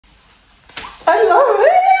I love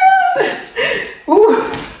it. Ooh.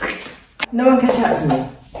 No one can chat to me.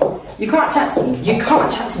 You can't chat to me. You can't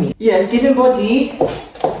chat to me. Yeah, it's giving body.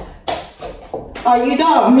 Are you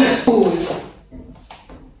dumb? Ooh.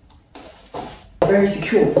 Very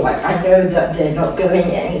secure. Like, I know that they're not going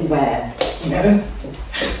anywhere, you know?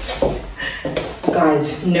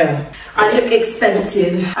 Guys, no. I look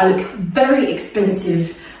expensive. I look very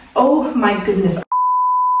expensive. Oh my goodness.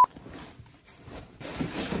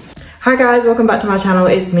 Hi guys, welcome back to my channel.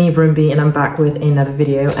 It's me, Vrumbi, and I'm back with another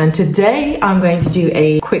video. And today I'm going to do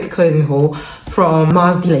a quick clothing haul from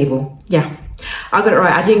MarsTheLabel. Yeah, I got it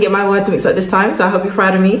right. I didn't get my words mixed up this time, so I hope you're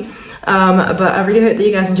proud of me. But I really hope that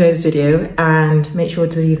you guys enjoy this video, and make sure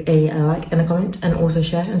to leave a like and a comment, and also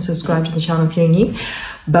share and subscribe to the channel if you're new.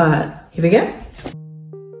 But here we go.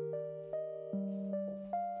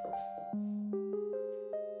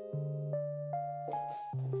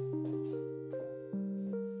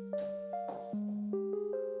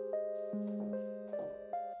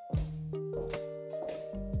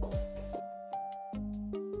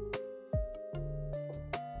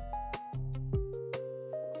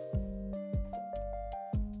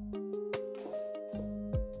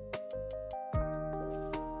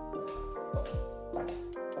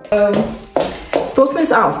 For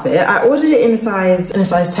this outfit, I ordered it in a size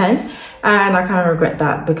 10, and I kind of regret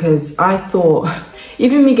that because I thought,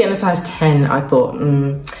 even me getting a size 10, I thought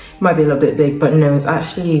it might be a little bit big, but no, it's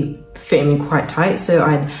actually fitting me quite tight. So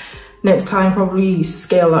I'd next time probably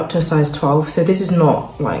scale up to a size 12. So this is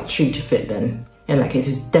not like true to fit then. In that case,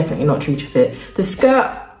 it's definitely not true to fit. The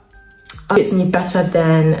skirt fits me better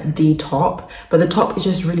than the top, but the top is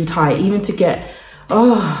just really tight. Even to get,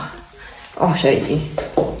 I'll show you.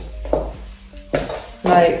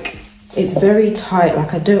 Like, it's very tight,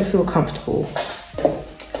 like I don't feel comfortable.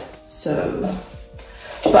 So,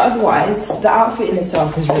 but otherwise, the outfit in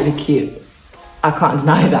itself is really cute. I can't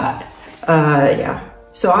deny that. Yeah.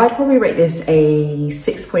 So I'd probably rate this a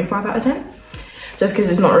 6.5 out of 10. Just because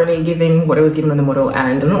it's not really giving what it was given on the model.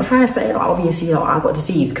 And I'm not trying to say, obviously, I got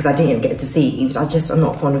deceived, because I didn't get deceived. I'm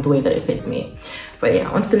not fond of the way that it fits me. But yeah,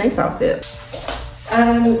 on to the next outfit.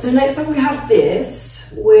 So next up we have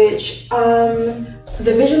this, which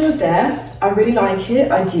the vision was there. I really like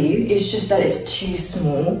it, I do. It's just that it's too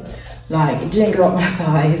small. Like, it didn't go up my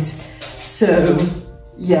thighs. So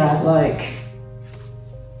yeah, like,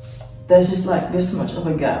 there's just like this much of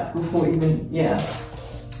a gap before even, yeah.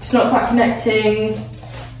 It's not quite connecting,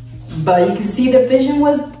 but you can see the vision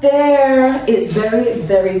was there. It's very,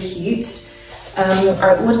 very cute.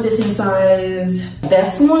 I ordered this in size, their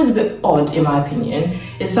small is a bit odd in my opinion.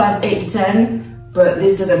 It's size 8 to 10, but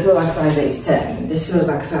this doesn't feel like size 8 to 10. This feels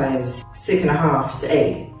like size 6.5 to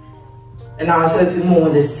 8. And I was hoping more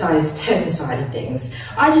on the size 10 side of things.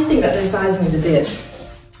 I just think that the sizing is a bit,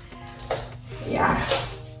 yeah.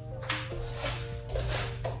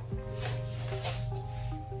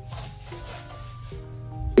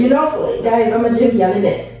 You know, guys, I'm a gym girl,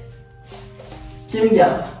 innit? Gym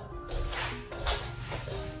girl.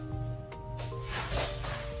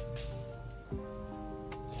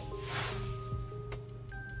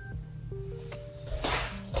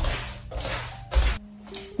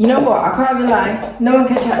 You know what, I can't even lie, no one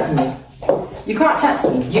can chat to me. You can't chat to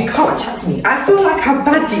me, you can't chat to me. I feel like a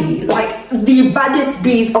baddie, like the baddest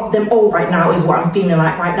beast of them all right now is what I'm feeling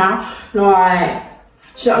like right now. Like,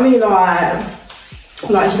 you know what I mean,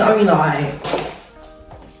 like, you know what I mean,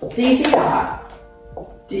 like, do you see that?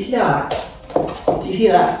 Do you see that? Do you see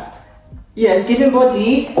that? Yeah, it's giving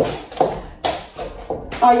body.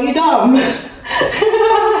 Are you dumb?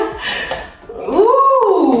 Ooh.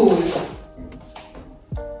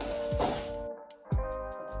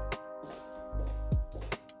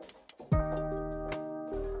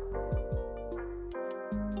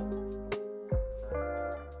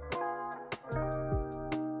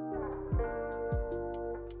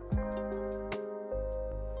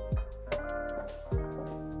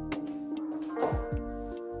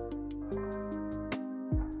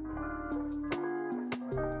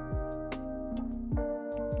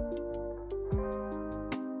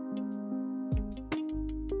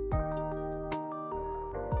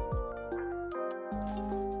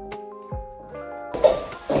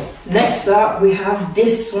 Next up, we have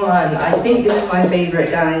this one. I think this is my favorite,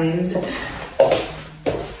 guys.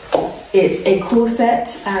 It's a corset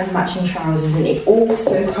and matching trousers, and it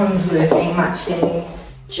also comes with a matching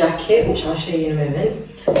jacket, which I'll show you in a moment.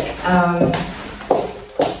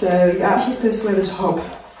 So you're actually supposed to wear the top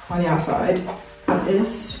on the outside, like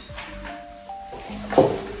this.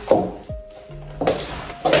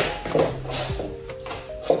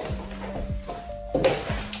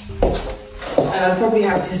 And I'd probably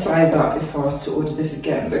have to size up if I was to order this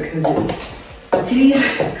again because it's titties.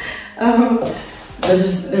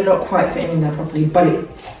 They're not quite fitting in there properly, but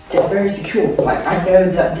they're very secure. Like, I know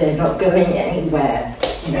that they're not going anywhere,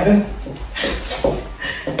 you know?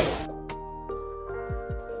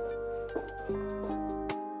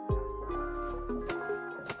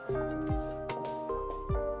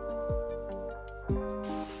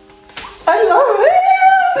 I love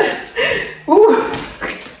it! Ooh.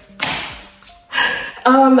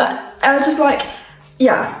 I just like,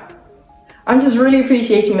 yeah. I'm just really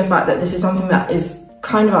appreciating the fact that this is something that is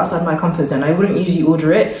kind of outside my comfort zone. I wouldn't usually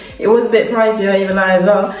order it. It was a bit pricey, I even lie as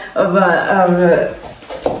well, but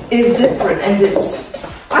it's different and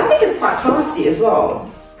I think it's quite classy as well.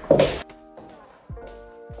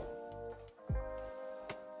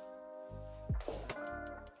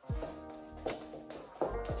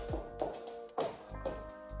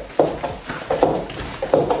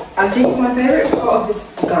 I think my favourite part of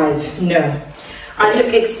this, guys, no. I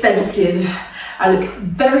look expensive. I look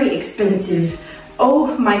very expensive.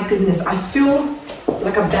 Oh my goodness, I feel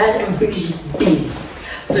like a bad and bougie bee.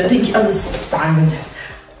 Don't think you understand.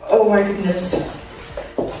 Oh my goodness.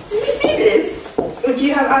 Do you see this? If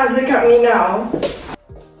you have eyes, look at me now.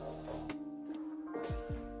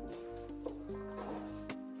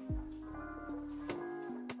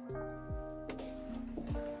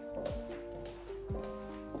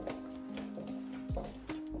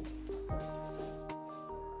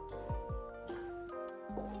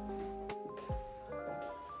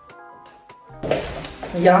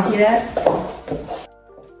 Y'all see that?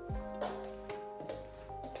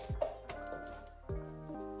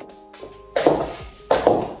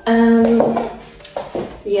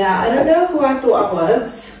 Yeah, I don't know who I thought I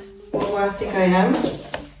was or who I think I am,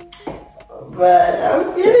 but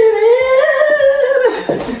I'm feeling it.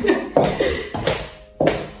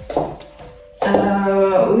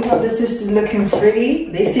 We got the sisters looking pretty.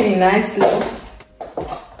 They see me nicely.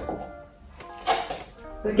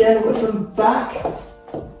 Again, we've got some back,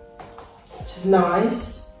 which is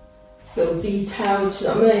nice. Little details.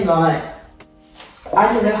 I mean, like, I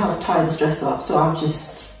don't know how to tie this dress up, so I've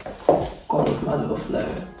just gone with my little flow.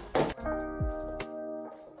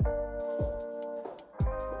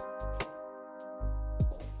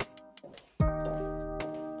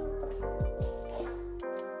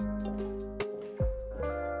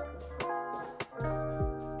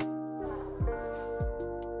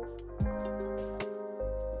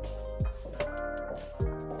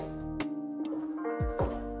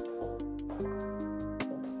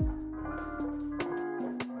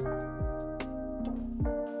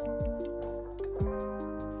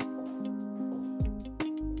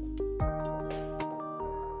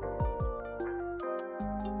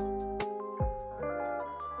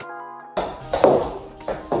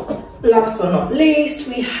 Last but not least,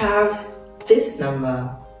 we have this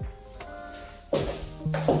number.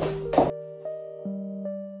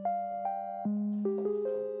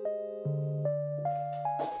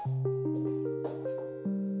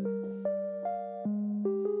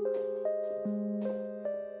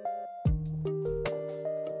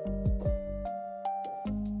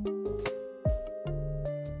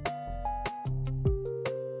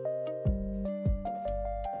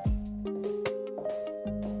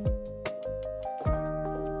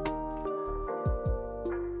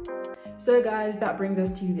 So guys, that brings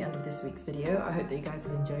us to the end of this week's video. I hope that you guys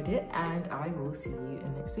have enjoyed it, and I will see you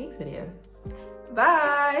in next week's video.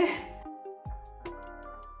 Bye!